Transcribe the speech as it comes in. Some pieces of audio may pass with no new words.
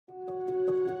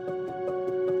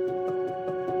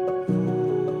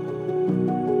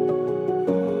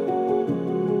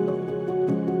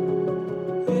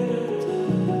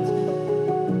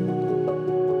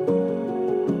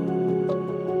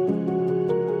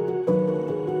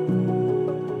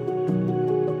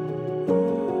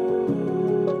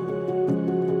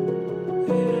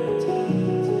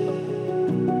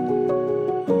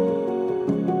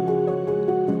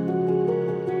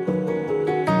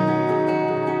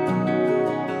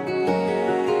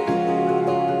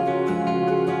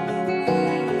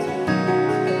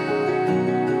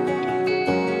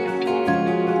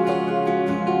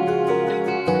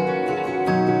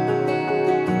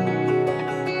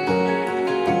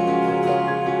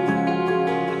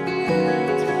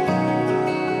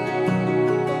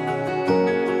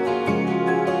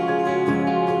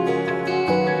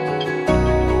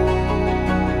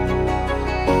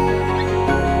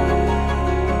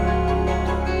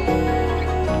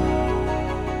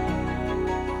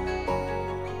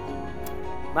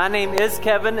My name is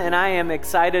Kevin, and I am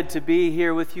excited to be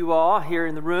here with you all here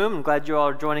in the room. I'm glad you all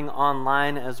are joining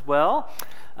online as well.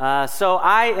 So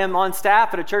I am on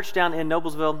staff at a church down in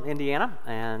Noblesville, Indiana,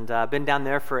 and I've been down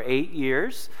there for 8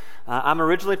 years. I'm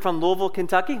originally from Louisville,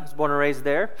 Kentucky. I was born and raised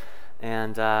there,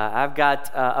 and I've got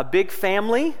a big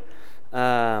family.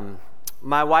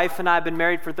 My wife and I have been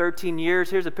married for 13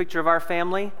 years. Here's a picture of our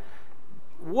family.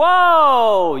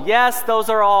 Whoa! Yes,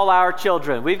 those are all our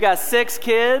children. We've got 6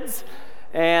 kids.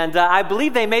 And I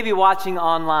believe they may be watching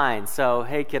online. So,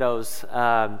 hey, kiddos.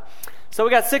 So we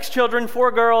got 6 children,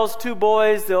 4 girls, 2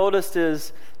 boys. The oldest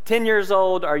is 10 years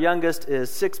old. Our youngest is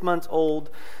 6 months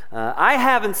old. I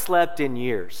haven't slept in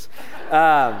years.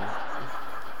 I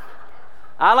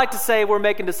like to say we're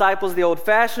making disciples the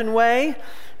old-fashioned way.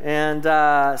 And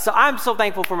so I'm so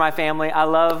thankful for my family. I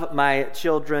love my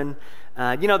children.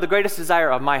 The greatest desire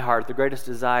of my heart, the greatest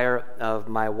desire of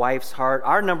my wife's heart,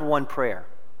 our number one prayer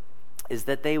is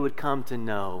that they would come to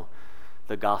know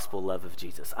the gospel love of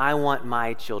Jesus. I want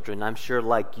my children, I'm sure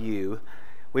like you,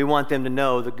 we want them to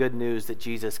know the good news that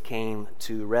Jesus came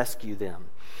to rescue them.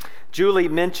 Julie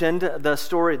mentioned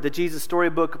the Jesus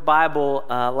Storybook Bible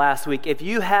last week. If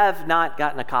you have not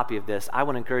gotten a copy of this, I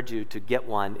want to encourage you to get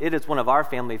one. It is one of our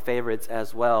family favorites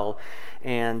as well.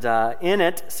 And in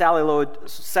it, Sally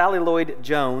Lloyd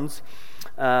Jones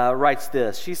writes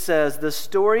this. She says,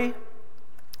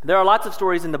 there are lots of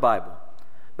stories in the Bible,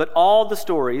 but all the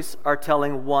stories are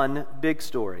telling one big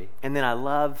story. And then I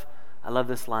love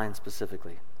this line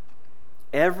specifically.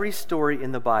 Every story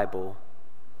in the Bible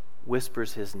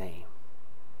whispers his name.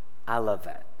 I love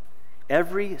that.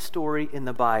 Every story in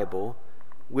the Bible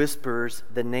whispers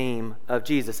the name of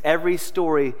Jesus. Every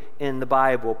story in the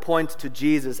Bible points to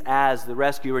Jesus as the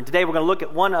rescuer. And today we're going to look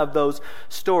at one of those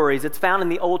stories. It's found in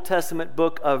the Old Testament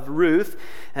book of Ruth.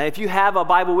 If you have a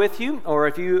Bible with you, or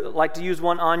if you like to use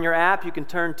one on your app, you can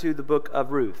turn to the book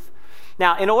of Ruth.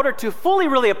 Now, in order to fully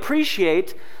really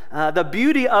appreciate the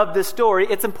beauty of this story,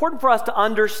 it's important for us to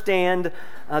understand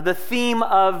the theme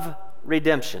of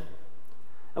redemption.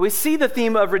 We see the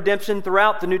theme of redemption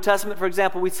throughout the New Testament. For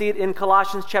example, we see it in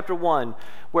Colossians chapter 1,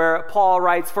 where Paul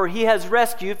writes, For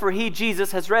he,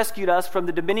 Jesus, has rescued us from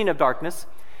the dominion of darkness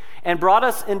and brought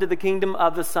us into the kingdom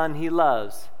of the Son he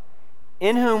loves,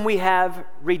 in whom we have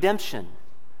redemption,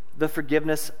 the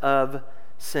forgiveness of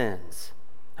sins.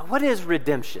 Now, what is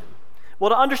redemption? Well,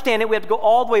 to understand it, we have to go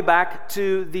all the way back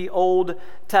to the Old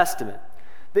Testament.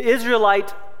 The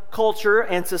Israelite culture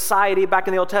and society back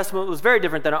in the Old Testament was very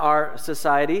different than our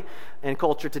society and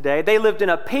culture today. They lived in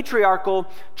a patriarchal,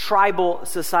 tribal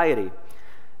society.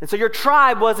 And so your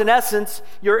tribe was, in essence,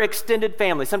 your extended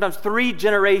family, sometimes 3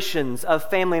 generations of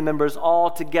family members all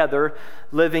together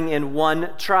living in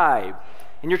one tribe.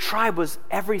 And your tribe was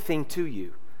everything to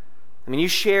you. I mean, you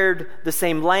shared the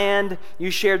same land,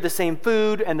 you shared the same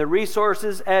food and the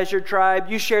resources as your tribe,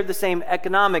 you shared the same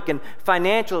economic and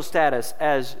financial status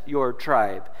as your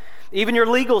tribe. Even your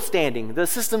legal standing, the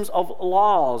systems of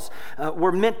laws that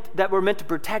were meant to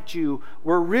protect you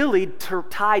were really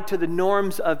tied to the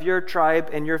norms of your tribe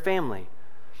and your family.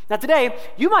 Now today,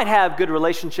 you might have good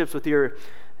relationships with your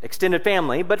extended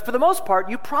family, but for the most part,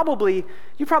 you probably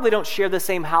don't share the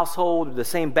same household, or the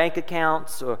same bank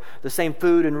accounts, or the same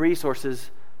food and resources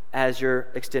as your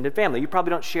extended family. You probably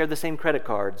don't share the same credit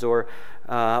cards, or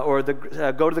go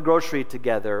to the grocery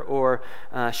together, or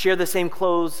share the same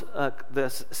clothes, the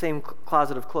same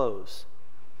closet of clothes.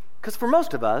 Because for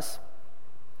most of us,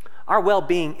 our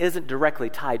well-being isn't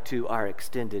directly tied to our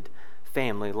extended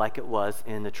family like it was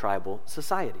in the tribal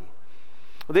society.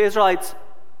 Well, the Israelites'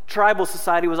 tribal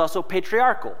society was also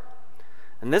patriarchal.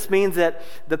 And this means that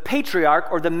the patriarch,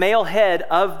 or the male head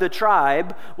of the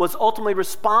tribe, was ultimately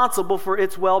responsible for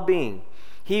its well-being.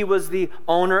 He was the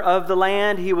owner of the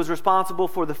land. He was responsible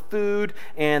for the food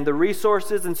and the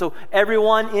resources. And so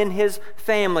everyone in his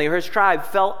family or his tribe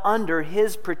fell under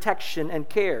his protection and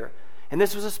care. And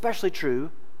this was especially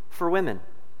true for women.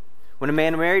 When a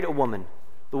man married a woman,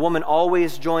 the woman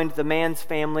always joined the man's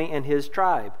family and his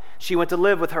tribe. She went to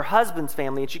live with her husband's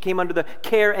family, and she came under the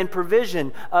care and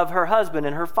provision of her husband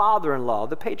and her father-in-law,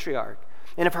 the patriarch.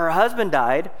 And if her husband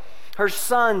died, her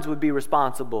sons would be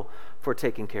responsible for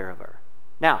taking care of her.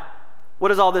 Now, what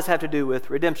does all this have to do with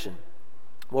redemption?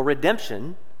 Well,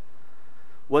 redemption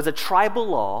was a tribal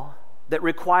law that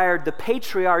required the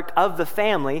patriarch of the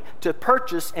family to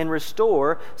purchase and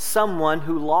restore someone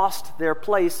who lost their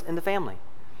place in the family.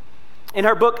 In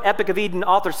her book, Epic of Eden,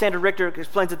 author Sandra Richter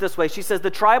explains it this way. She says,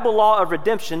 the tribal law of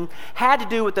redemption had to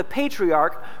do with the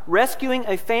patriarch rescuing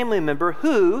a family member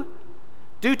who,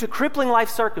 due to crippling life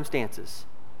circumstances,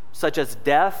 such as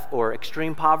death or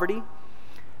extreme poverty,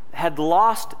 had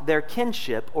lost their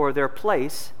kinship or their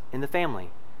place in the family.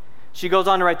 She goes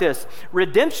on to write this: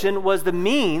 redemption was the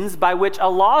means by which a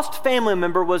lost family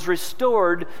member was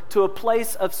restored to a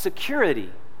place of security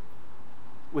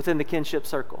within the kinship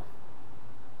circle.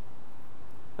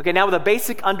 Okay, now with a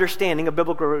basic understanding of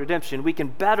biblical redemption, we can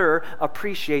better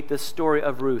appreciate this story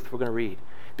of Ruth we're going to read.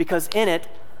 Because in it,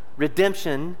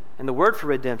 redemption, and the word for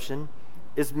redemption,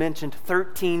 is mentioned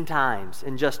 13 times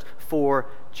in just 4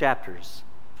 chapters.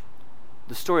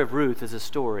 The story of Ruth is a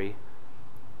story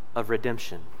of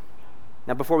redemption.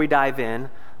 Now, before we dive in,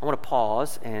 I want to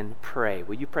pause and pray.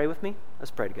 Will you pray with me?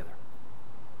 Let's pray together.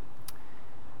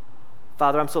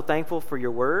 Father, I'm so thankful for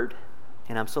your word,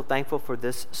 and I'm so thankful for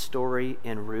this story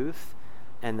in Ruth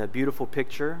and the beautiful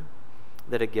picture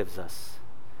that it gives us.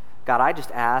 God, I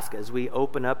just ask as we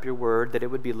open up your word that it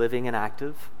would be living and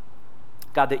active.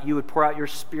 God, that you would pour out your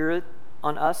Spirit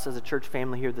on us as a church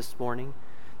family here this morning,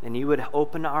 and you would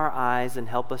open our eyes and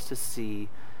help us to see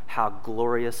how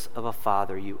glorious of a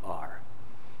Father you are.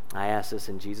 I ask this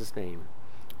in Jesus' name.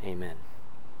 Amen.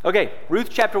 Okay, Ruth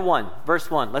chapter 1, verse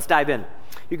 1. Let's dive in.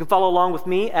 You can follow along with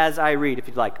me as I read if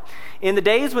you'd like. In the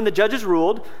days when the judges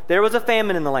ruled, there was a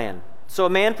famine in the land. So a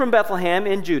man from Bethlehem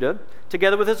in Judah,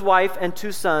 together with his wife and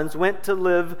 2 sons, went to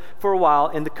live for a while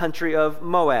in the country of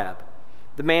Moab.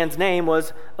 The man's name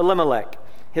was Elimelech.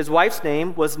 His wife's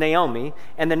name was Naomi,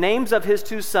 and the names of his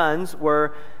 2 sons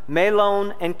were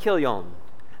Mahlon and Chilion.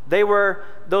 They were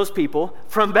those people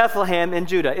from Bethlehem in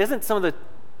Judah. Isn't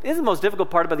the most difficult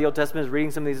part about the Old Testament is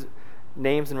reading some of these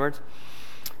names and words?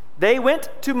 They went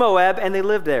to Moab and they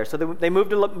lived there. So they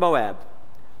moved to Moab.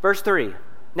 Verse 3.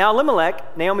 Now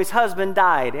Elimelech, Naomi's husband,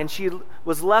 died, and she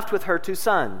was left with her 2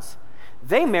 sons.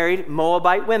 They married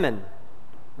Moabite women,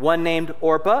 one named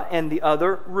Orpah and the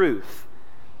other Ruth.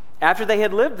 After they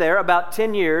had lived there about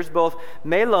 10 years, both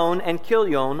Mahlon and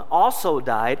Chilion also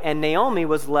died, and Naomi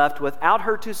was left without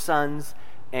her 2 sons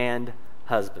and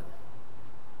husband.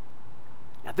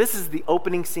 Now, this is the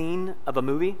opening scene of a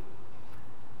movie.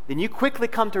 Then you quickly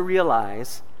come to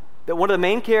realize that one of the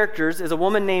main characters is a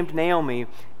woman named Naomi,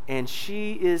 and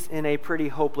she is in a pretty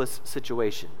hopeless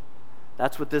situation.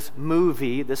 That's what this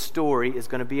movie, this story, is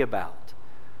going to be about.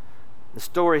 The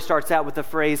story starts out with the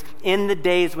phrase, in the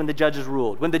days when the judges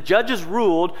ruled. When the judges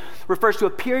ruled refers to a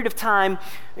period of time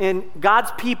in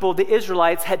God's people, the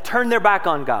Israelites, had turned their back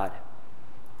on God.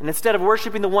 And instead of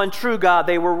worshiping the one true God,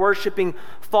 they were worshiping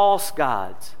false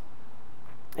gods.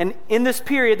 And in this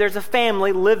period, there's a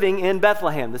family living in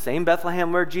Bethlehem, the same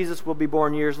Bethlehem where Jesus will be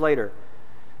born years later.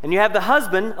 And you have the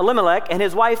husband, Elimelech, and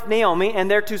his wife, Naomi, and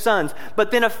their 2 sons.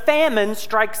 But then a famine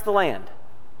strikes the land.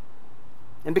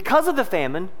 And because of the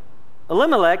famine,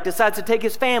 Elimelech decides to take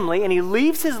his family, and he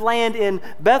leaves his land in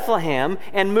Bethlehem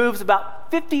and moves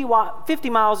about 50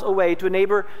 miles away to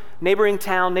a neighboring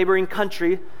town, neighboring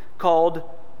country called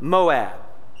Moab.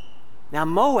 Now,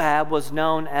 Moab was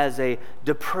known as a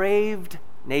depraved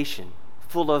nation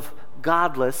full of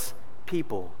godless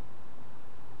people.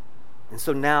 And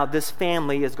so now this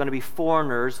family is going to be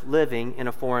foreigners living in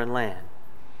a foreign land.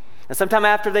 And sometime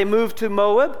after they move to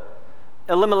Moab,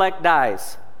 Elimelech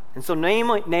dies. And so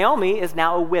Naomi is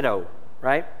now a widow,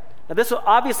 right? Now this will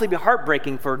obviously be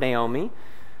heartbreaking for Naomi,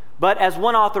 but as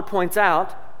one author points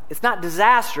out, it's not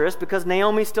disastrous because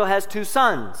Naomi still has 2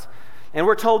 sons. And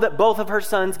we're told that both of her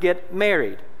sons get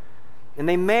married. And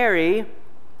they marry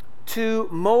 2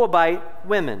 Moabite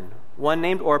women, one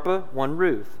named Orpah, one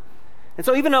Ruth. And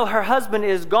so even though her husband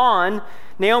is gone,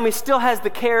 Naomi still has the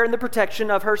care and the protection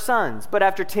of her sons. But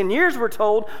after 10 years, we're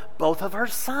told, both of her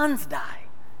sons die.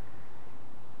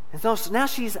 And so now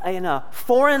she's in a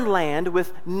foreign land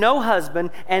with no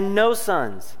husband and no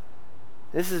sons.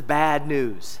 This is bad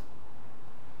news.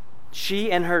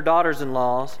 She and her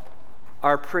daughters-in-law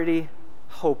are pretty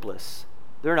hopeless.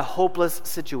 They're in a hopeless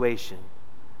situation.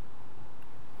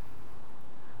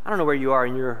 I don't know where you are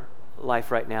in your life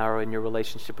right now or in your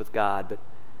relationship with God, but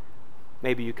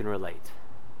maybe you can relate.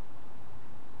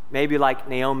 Maybe like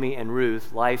Naomi and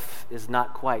Ruth, life is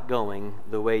not quite going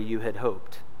the way you had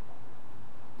hoped.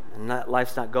 And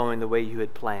life's not going the way you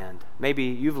had planned. Maybe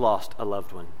you've lost a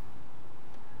loved one.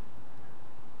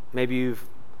 Maybe you've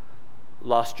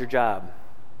lost your job.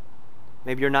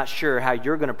 Maybe you're not sure how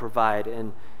you're going to provide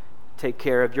and take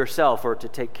care of yourself or to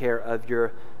take care of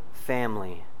your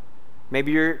family.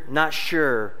 Maybe you're not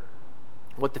sure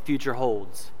what the future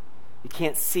holds. You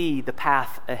can't see the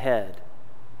path ahead.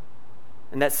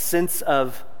 And that sense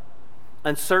of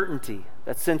uncertainty,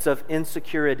 that sense of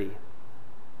insecurity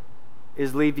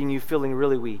is leaving you feeling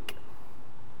really weak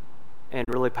and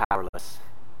really powerless.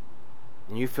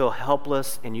 And you feel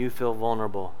helpless and you feel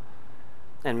vulnerable.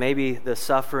 And maybe the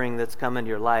suffering that's come into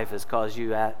your life has caused you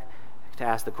to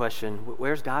ask the question,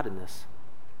 where's God in this?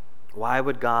 Why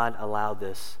would God allow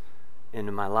this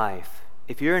into my life?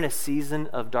 If you're in a season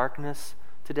of darkness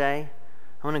today,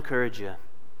 I want to encourage you,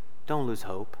 don't lose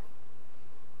hope.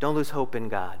 Don't lose hope in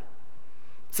God.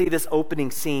 See, this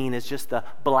opening scene is just the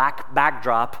black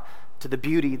backdrop to the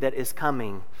beauty that is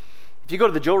coming. If you go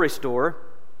to the jewelry store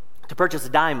to purchase a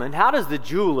diamond, how does the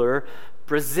jeweler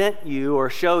present you or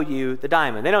show you the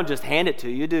diamond? They don't just hand it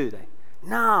to you, do they?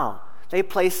 No. They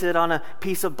place it on a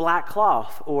piece of black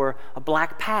cloth or a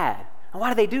black pad. And why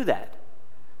do they do that?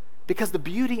 Because the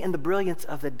beauty and the brilliance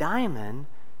of the diamond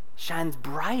shines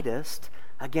brightest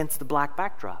against the black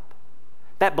backdrop.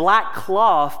 That black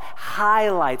cloth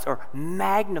highlights or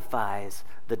magnifies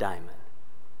the diamond.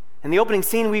 And the opening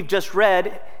scene we've just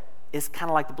read is kind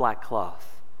of like the black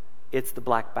cloth. It's the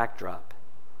black backdrop.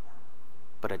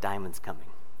 But a diamond's coming.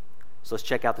 So let's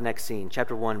check out the next scene,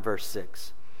 chapter 1, verse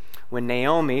 6. When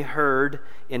Naomi heard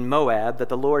in Moab that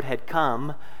the Lord had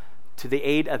come to the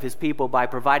aid of his people by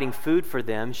providing food for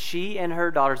them, she and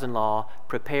her daughters-in-law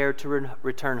prepared to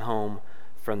return home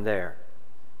from there.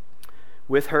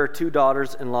 With her 2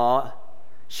 daughters-in-law,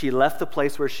 she left the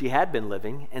place where she had been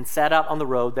living and set out on the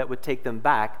road that would take them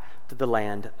back to the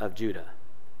land of Judah.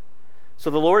 So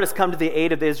the Lord has come to the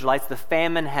aid of the Israelites. The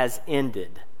famine has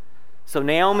ended. So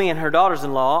Naomi and her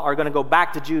daughters-in-law are going to go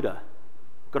back to Judah,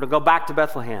 going to go back to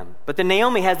Bethlehem. But then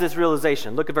Naomi has this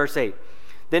realization. Look at verse 8.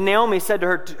 Then Naomi said to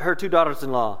her 2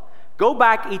 daughters-in-law, "Go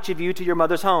back, each of you, to your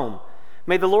mother's home.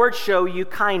 May the Lord show you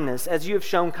kindness, as you have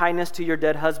shown kindness to your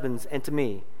dead husbands and to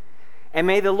me. And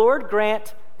may the Lord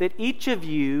grant that each of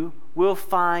you will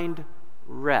find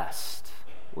rest."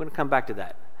 We're going to come back to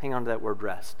that. Hang on to that word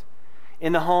rest.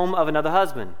 "In the home of another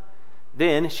husband."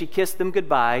 Then she kissed them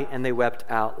goodbye, and they wept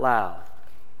out loud.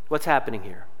 What's happening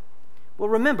here? Well,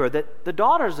 remember that the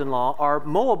daughters-in-law are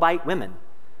Moabite women.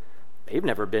 They've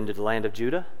never been to the land of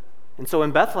Judah. And so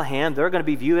in Bethlehem, they're going to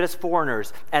be viewed as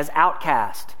foreigners, as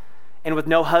outcast, and with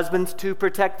no husbands to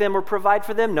protect them or provide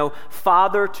for them, no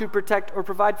father to protect or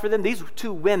provide for them. These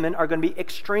 2 women are going to be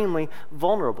extremely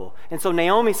vulnerable. And so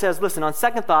Naomi says, listen, on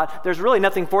second thought, there's really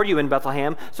nothing for you in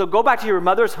Bethlehem, so go back to your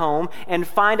mother's home and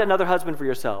find another husband for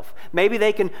yourself. Maybe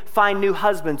they can find new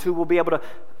husbands who will be able to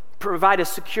provide a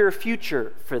secure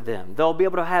future for them. They'll be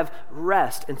able to have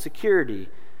rest and security.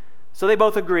 So they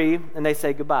both agree, and they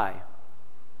say goodbye.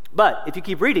 But if you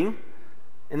keep reading,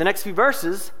 in the next few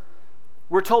verses,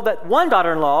 we're told that one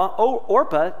daughter-in-law,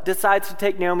 Orpah, decides to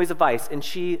take Naomi's advice, and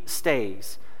she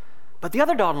stays. But the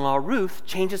other daughter-in-law, Ruth,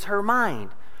 changes her mind.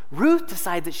 Ruth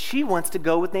decides that she wants to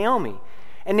go with Naomi.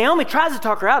 And Naomi tries to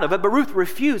talk her out of it, but Ruth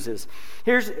refuses.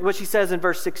 Here's what she says in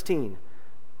verse 16.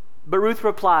 But Ruth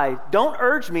replied, "Don't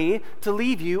urge me to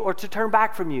leave you or to turn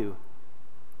back from you."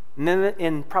 And then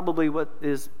in probably what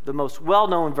is the most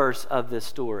well-known verse of this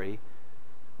story,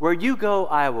 "Where you go,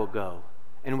 I will go,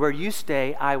 and where you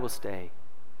stay, I will stay.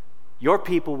 Your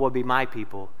people will be my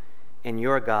people, and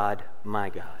your God, my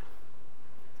God."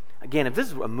 Again, if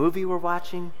this is a movie we're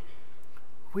watching,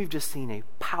 we've just seen a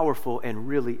powerful and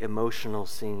really emotional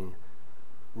scene.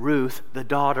 Ruth, the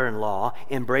daughter-in-law,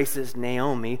 embraces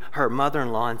Naomi, her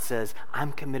mother-in-law, and says,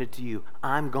 "I'm committed to you.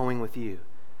 I'm going with you."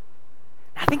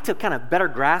 I think to kind of better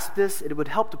grasp this, it would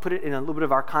help to put it in a little bit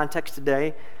of our context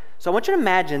today. So I want you to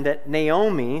imagine that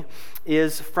Naomi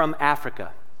is from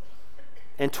Africa.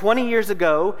 And 20 years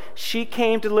ago, she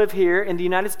came to live here in the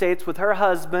United States with her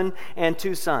husband and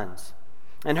 2 sons.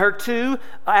 And her 2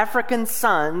 African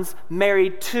sons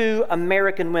married 2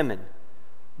 American women.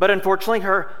 But unfortunately,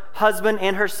 her husband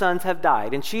and her sons have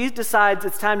died. And she decides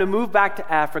it's time to move back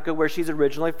to Africa, where she's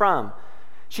originally from.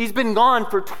 She's been gone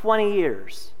for 20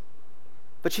 years.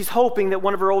 But she's hoping that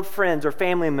one of her old friends or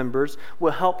family members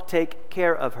will help take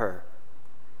care of her.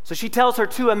 So she tells her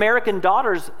 2 American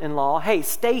daughters-in-law, "Hey,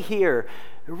 stay here,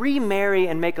 remarry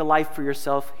and make a life for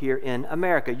yourself here in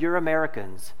America. You're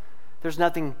Americans. There's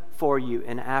nothing for you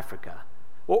in Africa."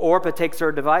 Well, Orpah takes her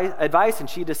advice and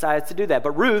she decides to do that.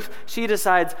 But Ruth, she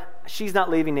decides she's not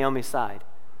leaving Naomi's side.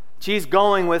 She's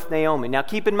going with Naomi. Now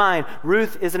keep in mind,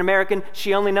 Ruth is an American.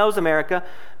 She only knows America,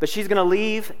 but she's going to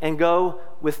leave and go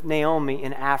with Naomi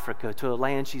in Africa to a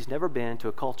land she's never been, to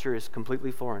a culture is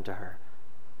completely foreign to her.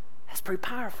 That's pretty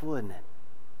powerful, isn't it?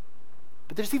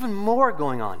 But there's even more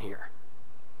going on here.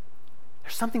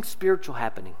 There's something spiritual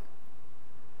happening.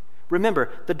 Remember,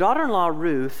 the daughter-in-law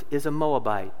Ruth is a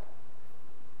Moabite.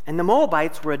 And the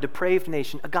Moabites were a depraved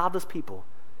nation, a godless people.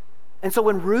 And so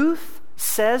when Ruth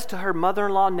says to her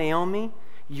mother-in-law Naomi,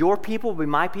 "Your people will be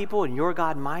my people and your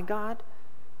God my God,"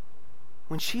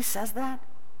 when she says that,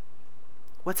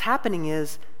 what's happening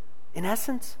is, in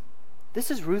essence, This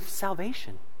is Ruth's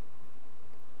salvation.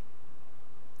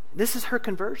 This is her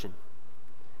conversion.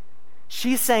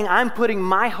 She's saying, I'm putting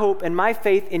my hope and my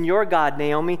faith in your God,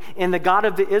 Naomi, in the God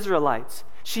of the Israelites.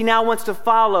 She now wants to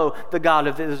follow the God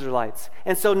of the Israelites.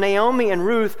 And so Naomi and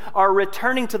Ruth are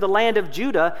returning to the land of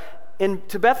Judah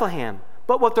to Bethlehem.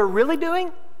 But what they're really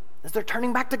doing is they're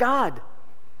turning back to God.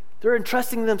 They're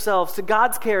entrusting themselves to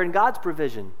God's care and God's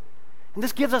provision. And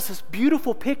this gives us this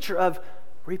beautiful picture of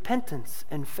repentance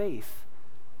and faith.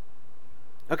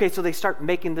 Okay, so they start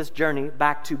making this journey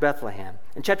back to Bethlehem.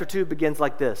 And chapter 2 begins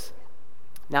like this.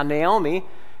 Now Naomi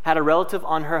had a relative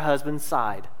on her husband's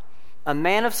side, a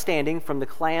man of standing from the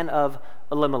clan of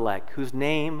Elimelech, whose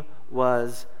name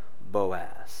was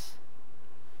Boaz.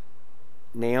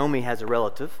 Naomi has a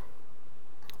relative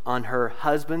on her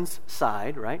husband's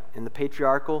side, right, in the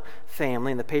patriarchal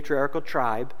family, in the patriarchal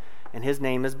tribe, and his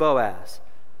name is Boaz.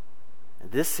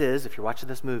 And this is, if you're watching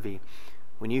this movie,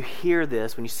 when you hear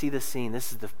this, when you see this scene,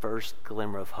 this is the first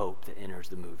glimmer of hope that enters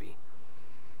the movie.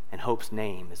 And hope's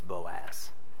name is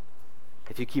Boaz.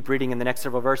 If you keep reading in the next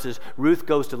several verses, Ruth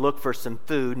goes to look for some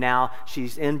food. Now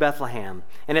she's in Bethlehem,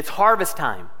 and it's harvest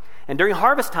time. And during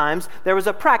harvest times, there was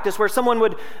a practice where someone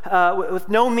would, with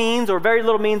no means or very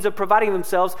little means of providing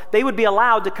themselves, they would be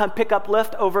allowed to come pick up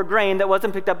leftover grain that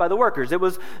wasn't picked up by the workers. It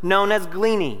was known as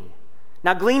gleaning.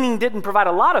 Now, gleaning didn't provide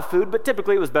a lot of food, but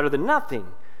typically it was better than nothing.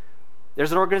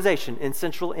 There's an organization in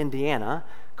central Indiana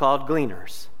called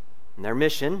Gleaners, and their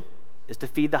mission is to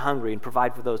feed the hungry and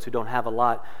provide for those who don't have a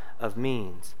lot of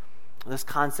means. This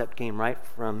concept came right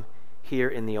from here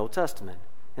in the Old Testament.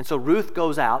 And so Ruth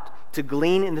goes out to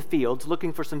glean in the fields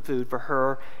looking for some food for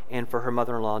her and for her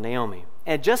mother-in-law Naomi.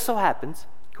 And it just so happens,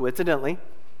 coincidentally,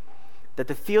 that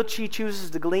the field she chooses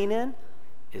to glean in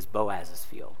is Boaz's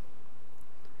field.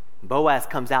 Boaz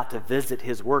comes out to visit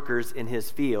his workers in his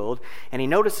field, and he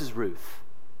notices Ruth.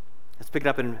 Let's pick it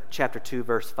up in chapter 2,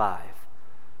 verse 5.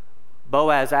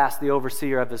 Boaz asked the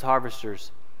overseer of his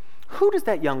harvesters, "Who does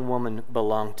that young woman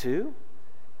belong to?"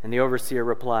 And the overseer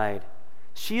replied,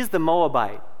 "She is the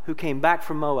Moabite who came back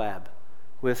from Moab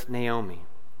with Naomi."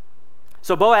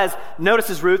 So Boaz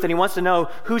notices Ruth, and he wants to know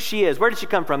who she is. Where did she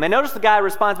come from? And notice the guy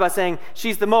responds by saying,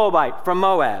 she's the Moabite from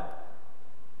Moab.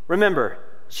 Remember,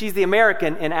 she's the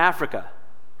American in Africa,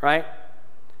 right?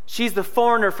 She's the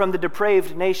foreigner from the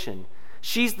depraved nation.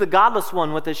 She's the godless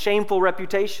one with a shameful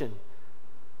reputation.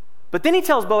 But then he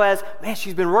tells Boaz, man,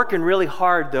 she's been working really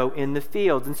hard, though, in the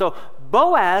fields. And so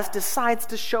Boaz decides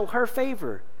to show her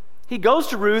favor. He goes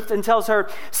to Ruth and tells her,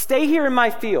 stay here in my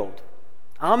field.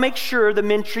 I'll make sure the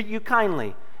men treat you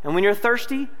kindly. And when you're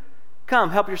thirsty,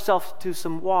 come help yourself to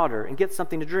some water and get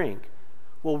something to drink.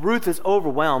 Well, Ruth is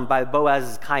overwhelmed by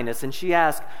Boaz's kindness, and she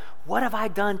asks, what have I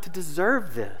done to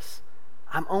deserve this?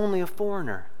 I'm only a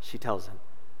foreigner, she tells him.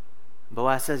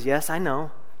 Boaz says, yes, I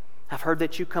know. I've heard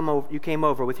that you came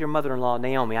over with your mother-in-law,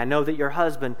 Naomi. I know that your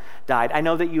husband died. I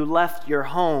know that you left your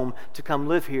home to come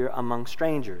live here among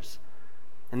strangers.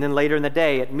 And then later in the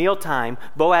day, at mealtime,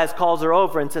 Boaz calls her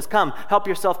over and says, come, help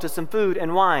yourself to some food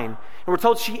and wine. And we're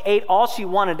told she ate all she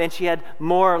wanted and she had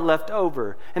more left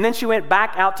over. And then she went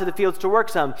back out to the fields to work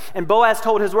some. And Boaz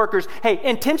told his workers, hey,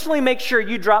 intentionally make sure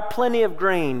you drop plenty of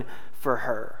grain for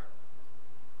her.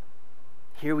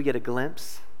 Here we get a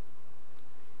glimpse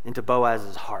into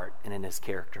Boaz's heart and in his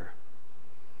character.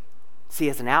 See,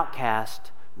 as an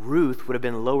outcast, Ruth would have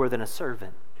been lower than a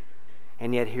servant.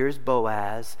 And yet here's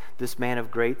Boaz, this man of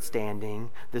great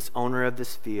standing, this owner of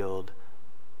this field,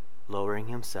 lowering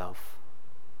himself,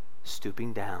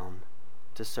 stooping down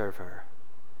to serve her.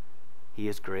 He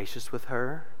is gracious with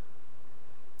her,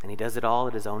 and he does it all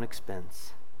at his own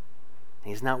expense.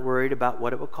 He's not worried about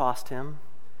what it will cost him,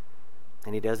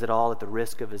 and he does it all at the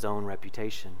risk of his own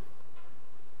reputation.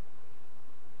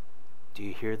 Do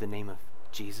you hear the name of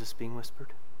Jesus being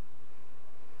whispered?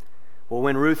 Well,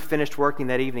 when Ruth finished working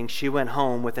that evening, she went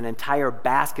home with an entire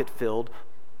basket filled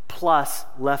plus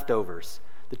leftovers.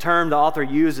 The term the author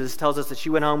uses tells us that she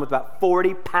went home with about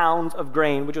 40 pounds of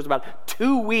grain, which was about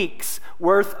 2 weeks'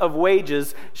 worth of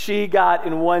wages she got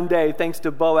in one day, thanks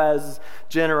to Boaz's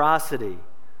generosity.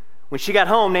 When she got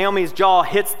home, Naomi's jaw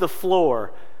hits the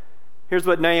floor. Here's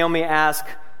what Naomi asked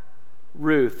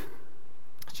Ruth.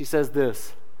 She says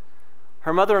this.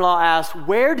 Her mother-in-law asked,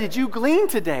 where did you glean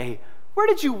today? Where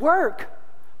did you work?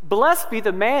 Blessed be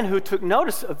the man who took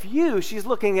notice of you. She's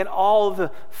looking at all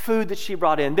the food that she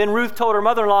brought in. Then Ruth told her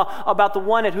mother-in-law about the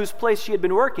one at whose place she had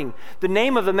been working. The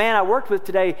name of the man I worked with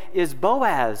today is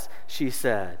Boaz, she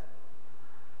said.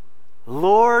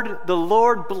 The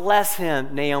Lord bless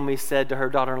him, Naomi said to her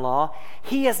daughter-in-law.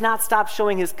 He has not stopped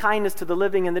showing his kindness to the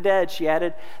living and the dead, she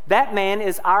added. That man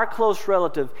is our close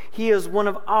relative. He is one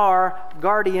of our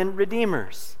guardian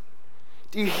redeemers.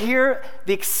 Do you hear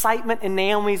the excitement in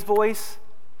Naomi's voice?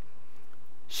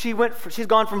 She's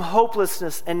gone from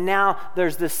hopelessness, and now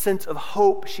there's this sense of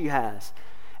hope she has.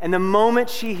 And the moment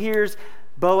she hears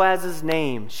Boaz's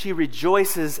name, she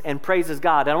rejoices and praises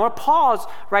God. And I want to pause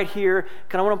right here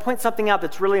because I want to point something out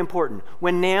that's really important.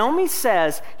 When Naomi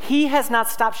says he has not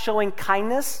stopped showing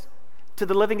kindness to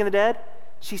the living and the dead,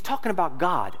 she's talking about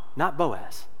God, not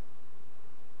Boaz.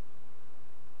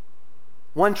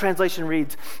 One translation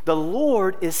reads, the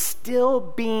Lord is still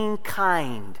being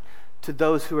kind to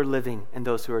those who are living and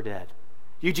those who are dead.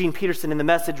 Eugene Peterson in The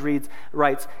Message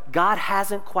writes, God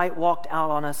hasn't quite walked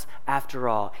out on us after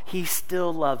all. He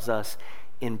still loves us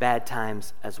in bad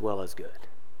times as well as good.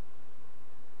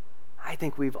 I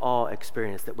think we've all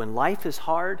experienced that when life is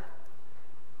hard,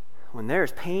 when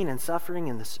there's pain and suffering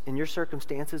in your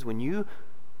circumstances, when you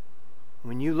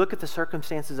look at the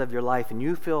circumstances of your life and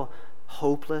you feel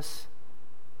hopeless,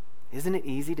 isn't it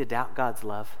easy to doubt God's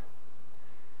love?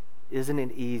 Isn't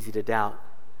it easy to doubt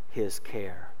his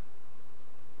care?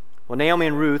 Well, Naomi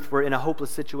and Ruth were in a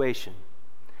hopeless situation.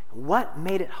 What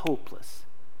made it hopeless?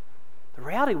 The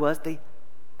reality was they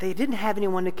didn't have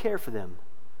anyone to care for them.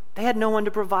 They had no one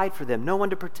to provide for them, no one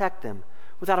to protect them.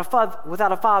 Without a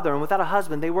father and without a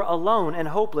husband, they were alone and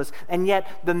hopeless. And yet,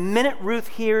 the minute Ruth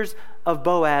hears of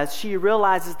Boaz, she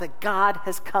realizes that God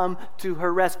has come to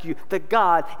her rescue, that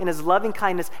God, in his loving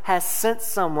kindness, has sent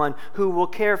someone who will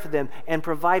care for them and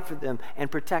provide for them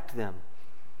and protect them.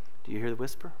 Do you hear the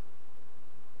whisper?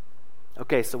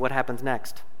 Okay, so what happens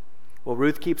next? Well,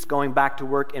 Ruth keeps going back to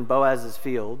work in Boaz's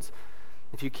fields.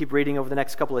 If you keep reading over the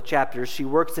next couple of chapters, she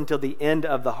works until the end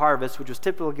of the harvest, which was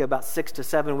typically about 6 to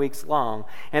 7 weeks long.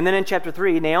 And then in chapter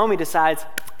 3, Naomi decides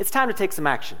it's time to take some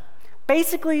action.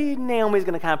 Basically, Naomi's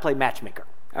going to kind of play matchmaker,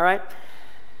 all right?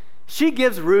 She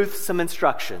gives Ruth some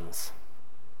instructions.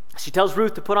 She tells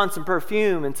Ruth to put on some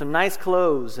perfume and some nice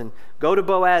clothes and go to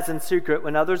Boaz in secret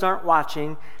when others aren't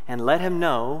watching and let him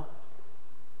know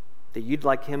that you'd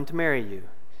like him to marry you.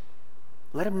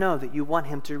 Let him know that you want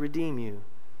him to redeem you.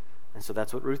 And so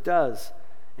that's what Ruth does.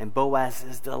 And Boaz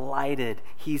is delighted.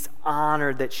 He's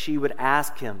honored that she would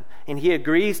ask him. And he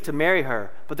agrees to marry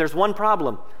her. But there's one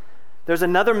problem. There's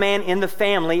another man in the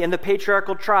family, in the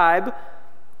patriarchal tribe,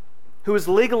 who is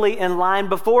legally in line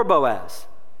before Boaz.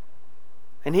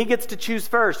 And he gets to choose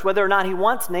first whether or not he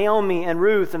wants Naomi and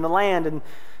Ruth and the land and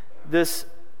this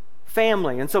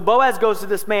family. And so Boaz goes to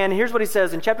this man. And here's what he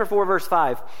says in chapter 4, verse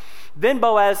 5. Then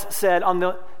Boaz said, on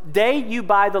the day you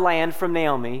buy the land from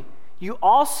Naomi, you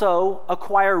also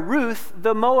acquire Ruth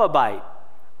the Moabite.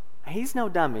 He's no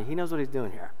dummy. He knows what he's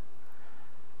doing here.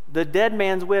 The dead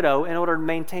man's widow, in order to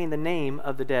maintain the name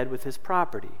of the dead with his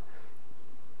property.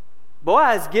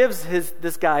 Boaz gives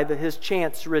this guy his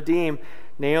chance to redeem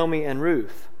Naomi and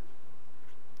Ruth.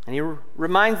 And he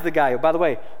reminds the guy, by the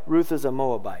way, Ruth is a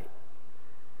Moabite.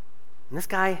 And this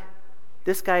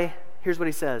guy, here's what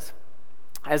he says.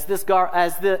 At this,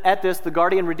 the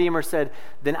guardian redeemer said,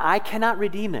 then I cannot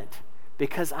redeem it,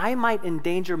 because I might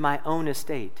endanger my own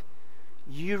estate.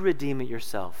 You redeem it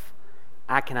yourself.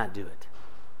 I cannot do it.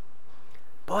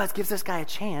 Boaz gives this guy a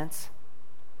chance,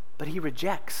 but he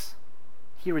rejects.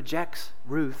 He rejects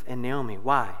Ruth and Naomi.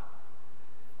 Why?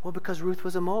 Well, because Ruth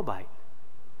was a Moabite.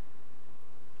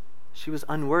 She was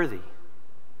unworthy.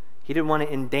 He didn't want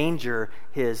to endanger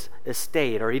his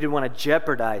estate, or he didn't want to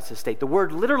jeopardize his estate. The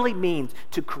word literally means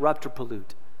to corrupt or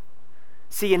pollute.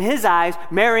 See, in his eyes,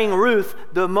 marrying Ruth,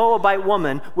 the Moabite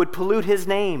woman, would pollute his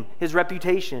name, his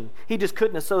reputation. He just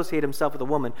couldn't associate himself with a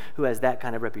woman who has that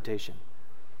kind of reputation.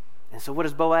 And so what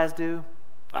does Boaz do?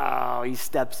 Oh, he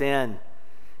steps in.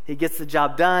 He gets the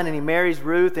job done, and he marries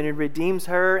Ruth, and he redeems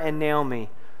her and Naomi.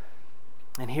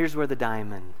 And here's where the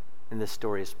diamond in this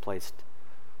story is placed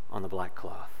on the black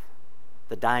cloth.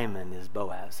 The diamond is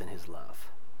Boaz and his love.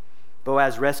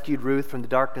 Boaz rescued Ruth from the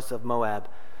darkness of Moab.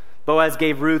 Boaz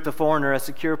gave Ruth, the foreigner, a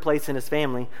secure place in his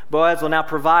family. Boaz will now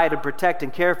provide and protect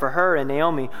and care for her and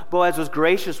Naomi. Boaz was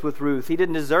gracious with Ruth. She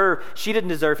didn't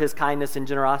deserve his kindness and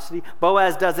generosity.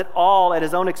 Boaz does it all at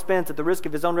his own expense, at the risk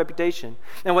of his own reputation.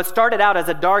 And what started out as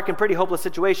a dark and pretty hopeless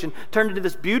situation turned into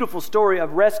this beautiful story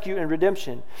of rescue and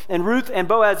redemption. And Ruth and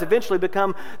Boaz eventually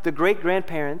become the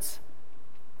great-grandparents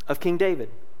of King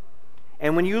David.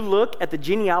 And when you look at the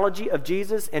genealogy of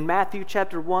Jesus in Matthew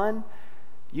chapter 1,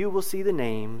 you will see the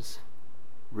names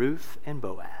Ruth and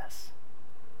Boaz.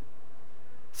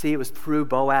 See, it was through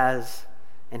Boaz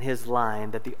and his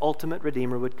line that the ultimate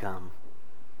Redeemer would come.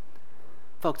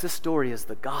 Folks, this story is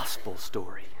the gospel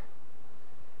story.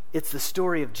 It's the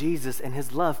story of Jesus and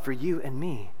his love for you and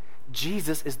me.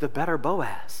 Jesus is the better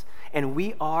Boaz, and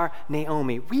we are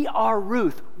Naomi. We are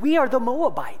Ruth. We are the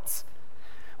Moabites.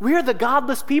 We are the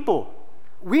godless people.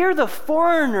 We are the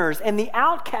foreigners and the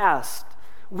outcast.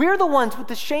 We're the ones with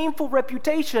the shameful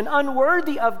reputation,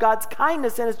 unworthy of God's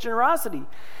kindness and his generosity.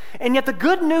 And yet the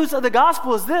good news of the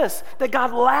gospel is this, that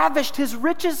God lavished the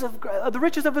riches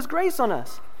of his grace on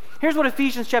us. Here's what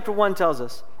Ephesians chapter 1 tells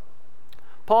us.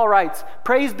 Paul writes,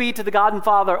 "Praise be to the God and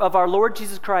Father of our Lord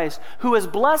Jesus Christ, who has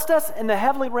blessed us in the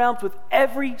heavenly realms with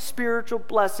every spiritual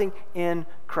blessing in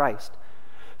Christ.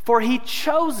 For he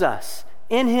chose us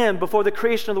in him before the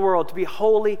creation of the world to be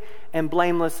holy and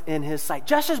blameless in his sight."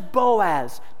 Just as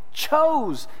Boaz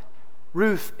chose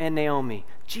Ruth and Naomi,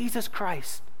 Jesus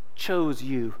Christ chose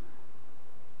you.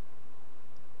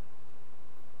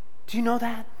 Do you know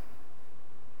that?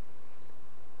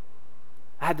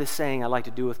 I have this saying I like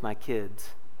to do with my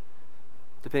kids,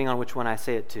 depending on which one I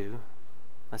say it to.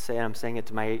 I'm saying it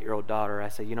to my 8-year-old daughter. I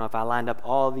say, if I lined up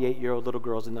all the 8-year-old little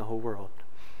girls in the whole world,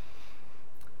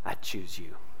 I'd choose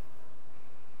you.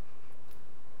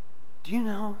 Do you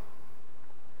know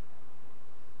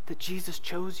that Jesus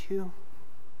chose you?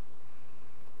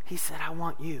 He said, I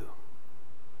want you.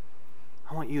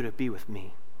 I want you to be with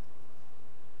me.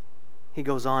 He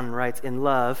goes on and writes, "In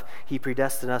love, he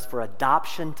predestined us for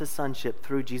adoption to sonship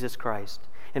through Jesus Christ,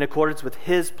 in accordance with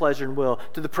his pleasure and will,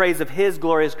 to the praise of his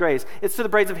glorious grace." It's to the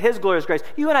praise of his glorious grace.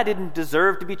 You and I didn't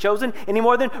deserve to be chosen any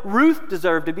more than Ruth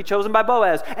deserved to be chosen by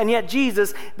Boaz. And yet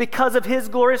Jesus, because of his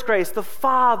glorious grace, the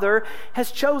Father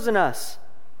has chosen us.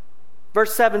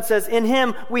 Verse 7 says, "In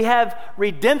him we have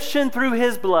redemption through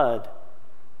his blood,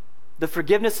 the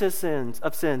forgiveness of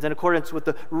sins, in accordance with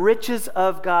the riches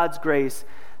of God's grace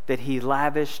that he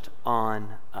lavished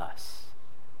on us."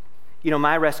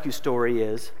 My rescue story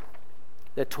is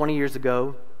that 20 years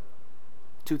ago,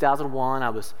 2001,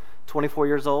 I was 24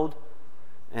 years old,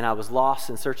 and I was lost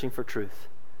and searching for truth.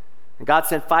 And God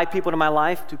sent 5 people to my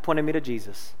life to point me to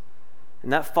Jesus.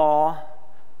 And that fall,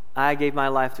 I gave my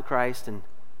life to Christ, and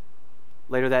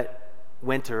later that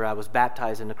winter, I was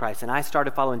baptized into Christ, and I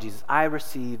started following Jesus. I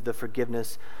received the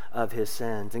forgiveness of his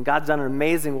sins. And God's done an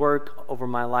amazing work in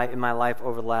my life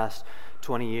over the last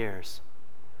 20 years.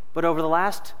 But over the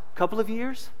last couple of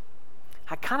years,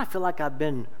 I kind of feel like I've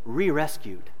been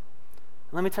re-rescued.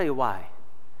 Let me tell you why.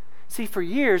 See, for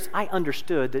years, I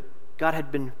understood that God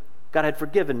had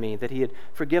forgiven me, that he had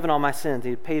forgiven all my sins,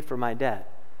 he had paid for my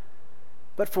debt.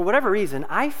 But for whatever reason,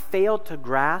 I failed to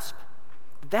grasp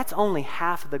that's only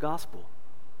half of the gospel.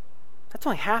 That's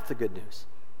only half the good news.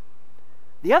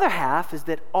 The other half is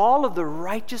that all of the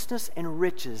righteousness and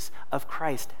riches of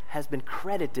Christ has been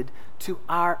credited to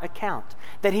our account,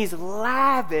 that he's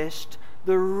lavished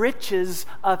the riches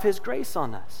of his grace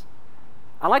on us.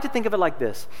 I like to think of it like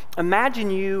this. Imagine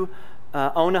you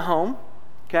own a home,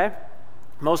 okay?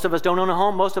 Most of us don't own a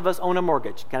home. Most of us own a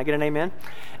mortgage. Can I get an amen?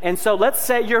 And so let's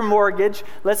say you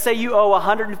owe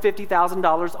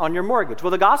 $150,000 on your mortgage.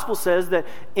 Well, the gospel says that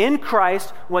in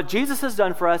Christ, what Jesus has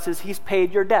done for us is he's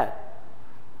paid your debt.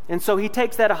 And so he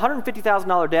takes that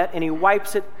 $150,000 debt and he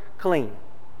wipes it clean.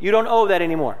 You don't owe that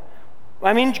anymore.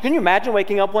 I mean, can you imagine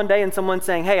waking up one day and someone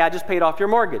saying, "Hey, I just paid off your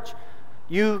mortgage.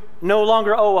 You no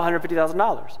longer owe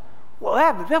 $150,000. Well,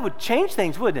 that would change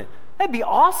things, wouldn't it? That'd be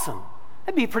awesome.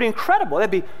 That'd be pretty incredible.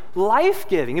 That'd be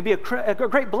life-giving. It'd be a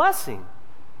great blessing.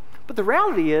 But the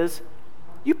reality is,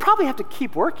 you probably have to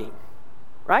keep working,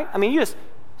 right? I mean, you just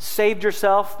saved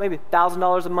yourself maybe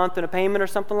 $1,000 a month in a payment or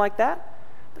something like that.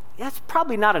 But that's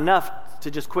probably not enough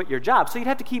to just quit your job. So you'd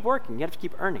have to keep working. You have to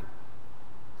keep earning.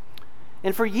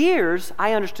 And for years,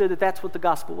 I understood that that's what the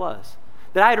gospel was.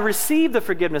 That I had received the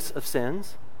forgiveness of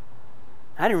sins.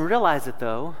 I didn't realize it,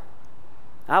 though.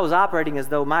 I was operating as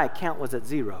though my account was at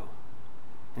zero.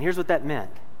 And here's what that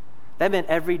meant. That meant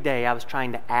every day I was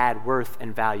trying to add worth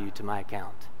and value to my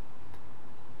account.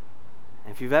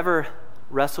 And if you've ever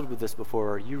wrestled with this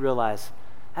before, you realize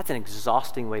that's an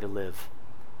exhausting way to live.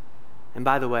 And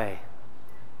by the way,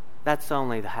 that's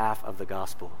only the half of the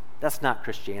gospel. That's not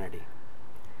Christianity.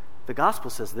 The gospel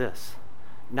says this: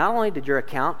 not only did your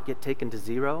account get taken to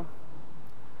zero,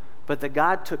 but that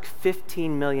God took $15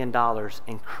 million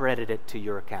and credited it to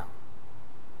your account.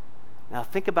 Now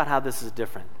think about how this is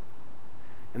different.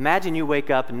 Imagine you wake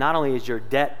up and not only has your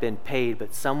debt been paid,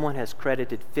 but someone has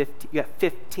credited you got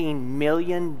 $15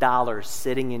 million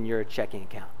sitting in your checking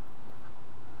account.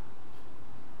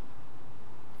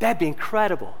 That'd be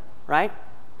incredible, right?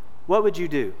 What would you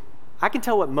do? I can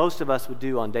tell what most of us would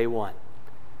do on day one.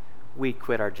 We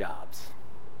quit our jobs.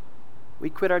 We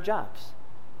quit our jobs.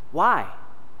 Why?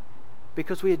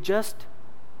 Because we had just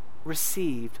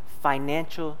received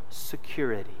financial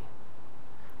security.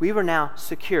 We were now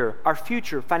secure. Our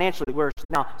future financially, we're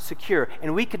now secure.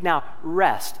 And we could now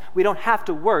rest. We don't have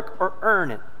to work or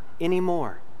earn it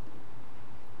anymore.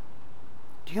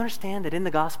 Do you understand that in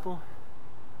the gospel,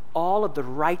 all of the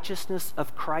righteousness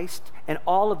of Christ and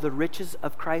all of the riches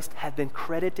of Christ have been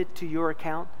credited to your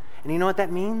account? And you know what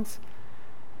that means?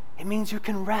 It means you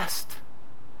can rest.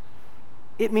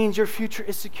 It means your future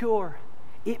is secure.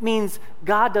 It means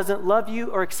God doesn't love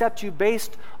you or accept you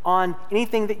based on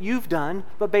anything that you've done,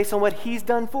 but based on what He's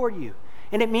done for you.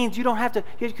 And it means you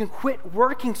can quit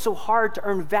working so hard to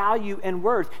earn value and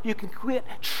worth. You can quit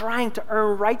trying to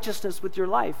earn righteousness with your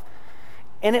life.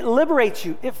 And it liberates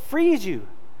you. It frees you.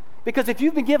 Because if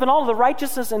you've been given all of the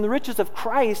righteousness and the riches of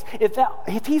Christ,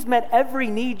 if He's met every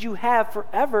need you have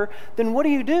forever, then what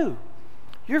do?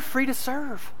 You're free to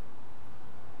serve.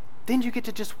 Then you get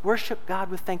to just worship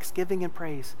God with thanksgiving and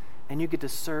praise, and you get to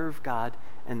serve God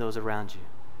and those around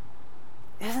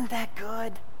you. Isn't that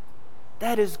good?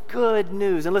 That is good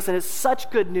news. And listen, it's such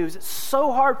good news. It's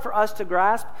so hard for us to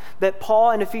grasp that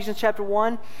Paul in Ephesians chapter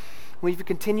 1, when you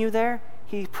continue there,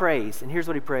 he prays. And here's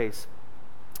what he prays.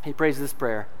 He prays this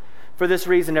prayer. For this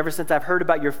reason, ever since I've heard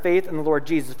about your faith in the Lord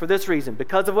Jesus, for this reason,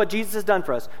 because of what Jesus has done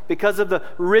for us, because of the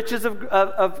riches of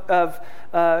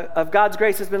God's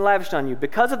grace has been lavished on you,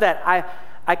 because of that,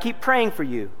 I keep praying for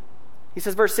you. He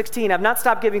says, verse 16, I've not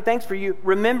stopped giving thanks for you,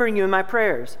 remembering you in my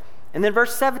prayers. And then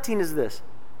verse 17 is this.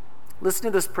 Listen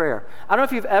to this prayer. I don't know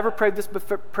if you've ever prayed this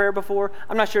prayer before.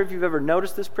 I'm not sure if you've ever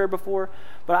noticed this prayer before,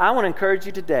 but I want to encourage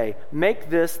you today, make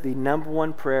this the number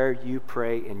one prayer you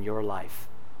pray in your life.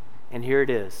 And here it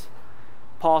is.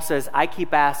 Paul says, I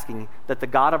keep asking that the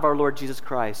God of our Lord Jesus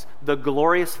Christ, the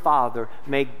glorious Father,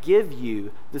 may give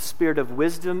you the spirit of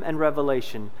wisdom and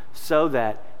revelation so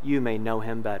that you may know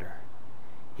Him better.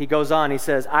 He goes on, he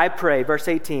says, I pray, verse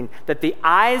 18, that the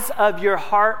eyes of your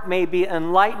heart may be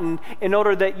enlightened in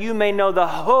order that you may know the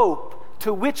hope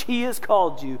to which He has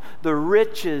called you, the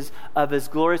riches of His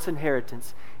glorious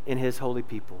inheritance in His holy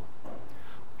people.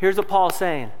 Here's what Paul's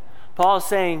saying. Paul is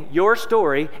saying your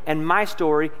story and my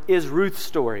story is Ruth's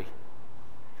story.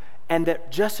 And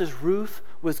that just as Ruth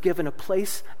was given a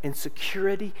place in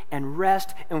security and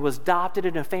rest and was adopted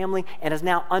in a family and is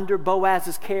now under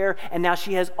Boaz's care, and now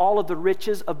she has all of the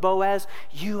riches of Boaz,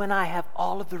 you and I have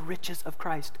all of the riches of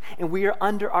Christ. And we are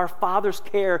under our Father's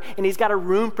care, and He's got a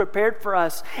room prepared for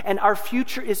us, and our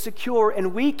future is secure,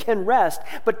 and we can rest.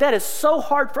 But that is so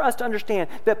hard for us to understand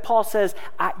that Paul says,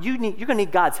 you're going to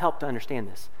need God's help to understand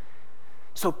this.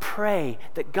 So pray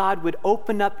that God would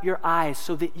open up your eyes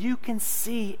so that you can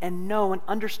see and know and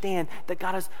understand that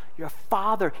God is your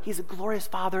Father. He's a glorious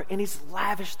Father, and He's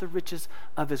lavished the riches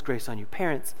of His grace on you.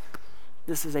 Parents,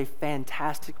 this is a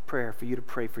fantastic prayer for you to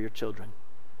pray for your children.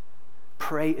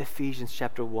 Pray Ephesians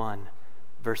chapter 1,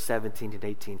 verse 17 and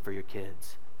 18 for your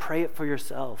kids. Pray it for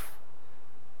yourself.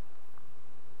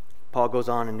 Paul goes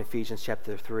on in Ephesians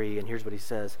chapter 3, and here's what he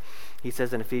says. He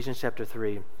says in Ephesians chapter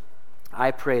 3,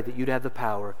 I pray that you'd have the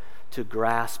power to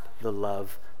grasp the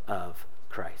love of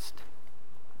Christ.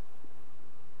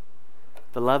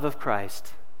 The love of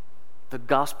Christ, the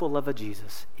gospel love of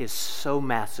Jesus, is so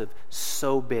massive,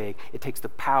 so big, it takes the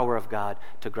power of God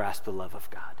to grasp the love of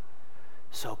God.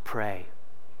 So pray.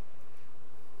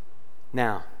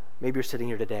 Now, maybe you're sitting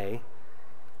here today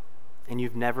and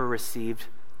you've never received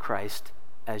Christ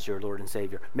as your Lord and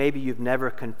Savior. Maybe you've never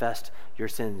confessed your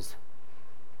sins.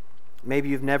 Maybe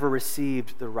you've never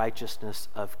received the righteousness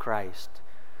of Christ.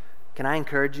 Can I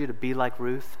encourage you to be like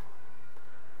Ruth?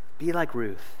 Be like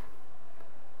Ruth.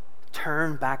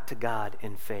 Turn back to God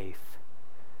in faith.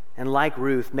 And like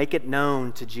Ruth, make it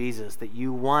known to Jesus that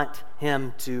you want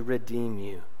Him to redeem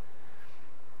you.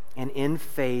 And in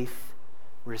faith,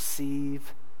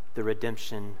 receive the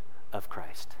redemption of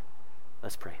Christ.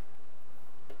 Let's pray.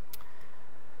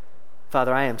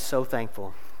 Father, I am so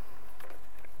thankful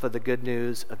for the good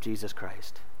news of Jesus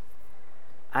Christ.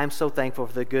 I'm so thankful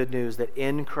for the good news that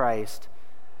in Christ,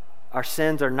 our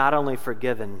sins are not only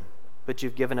forgiven, but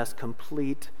you've given us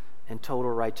complete and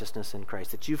total righteousness in Christ,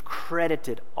 that you've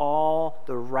credited all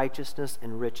the righteousness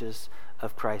and riches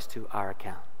of Christ to our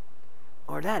account.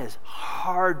 Lord, that is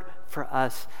hard for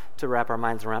us to wrap our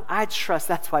minds around. I trust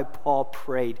that's why Paul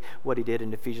prayed what he did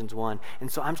in Ephesians 1.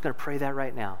 And so I'm just going to pray that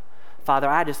right now. Father,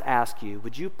 I just ask you,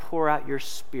 would you pour out your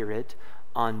Spirit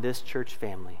on this church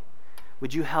family?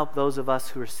 Would you help those of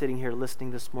us who are sitting here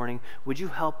listening this morning? Would you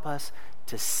help us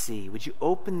to see? Would you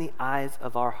open the eyes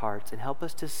of our hearts and help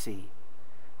us to see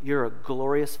you're a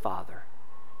glorious Father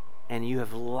and you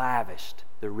have lavished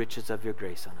the riches of your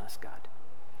grace on us, God.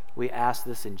 We ask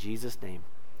this in Jesus' name.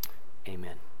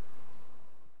 Amen.